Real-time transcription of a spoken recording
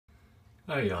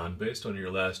Hi Jan, based on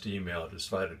your last email, I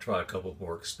decided to try a couple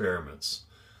more experiments.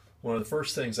 One of the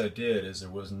first things I did is there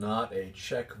was not a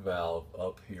check valve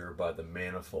up here by the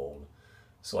manifold.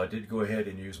 So I did go ahead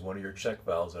and use one of your check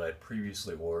valves that I had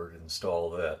previously ordered and install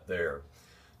that there.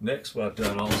 Next, what I've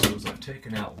done also is I've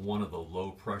taken out one of the low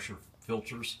pressure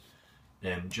filters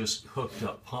and just hooked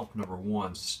up pump number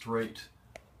one straight,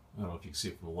 I don't know if you can see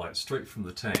it from the light, straight from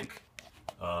the tank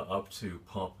up to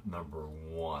pump number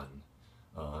one.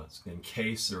 In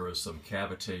case there is some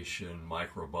cavitation,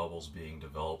 micro bubbles being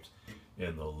developed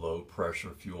in the low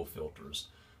pressure fuel filters.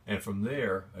 And from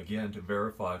there, again, to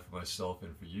verify for myself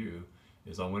and for you,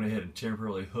 is I went ahead and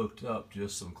temporarily hooked up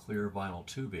just some clear vinyl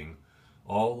tubing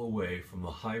all the way from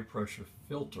the high pressure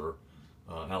filter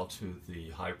out to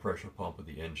the high pressure pump of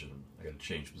the engine. I got to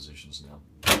change positions now.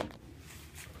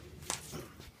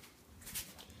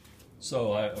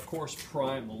 So I, of course,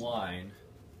 primed the line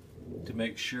to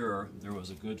make sure there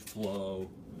was a good flow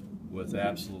with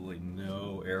absolutely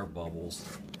no air bubbles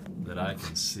that I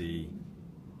can see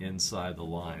inside the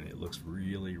line. It looks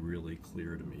really, really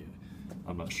clear to me.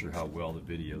 I'm not sure how well the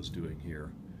video is doing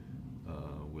here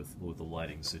with the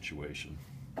lighting situation.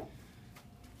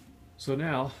 So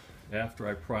now, after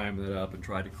I primed it up and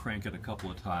tried to crank it a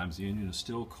couple of times, the engine is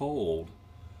still cold,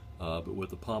 but with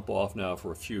the pump off now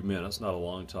for a few minutes, not a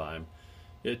long time,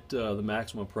 the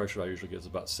maximum pressure I usually get is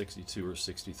about 62 or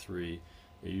 63.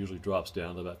 It usually drops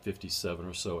down to about 57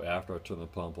 or so after I turn the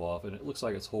pump off, and it looks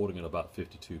like it's holding at about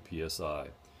 52 psi.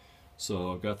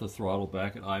 So I've got the throttle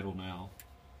back at idle now.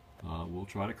 We'll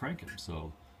try to crank it.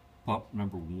 So pump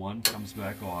number one comes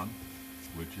back on,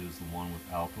 which is the one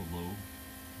without the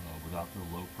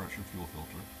low pressure fuel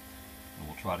filter, and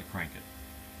we'll try to crank it.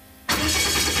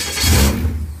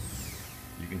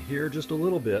 You can hear just a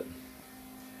little bit.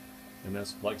 And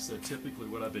that's, like I said, typically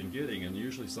what I've been getting, and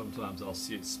usually sometimes I'll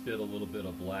see it spit a little bit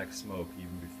of black smoke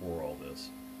even before all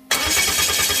this.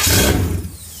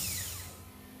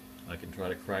 I can try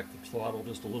to crack the throttle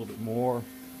just a little bit more,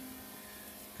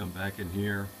 come back in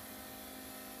here,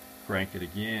 crank it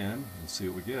again, and see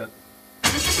what we get.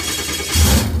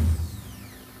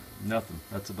 Nothing.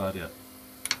 That's about it.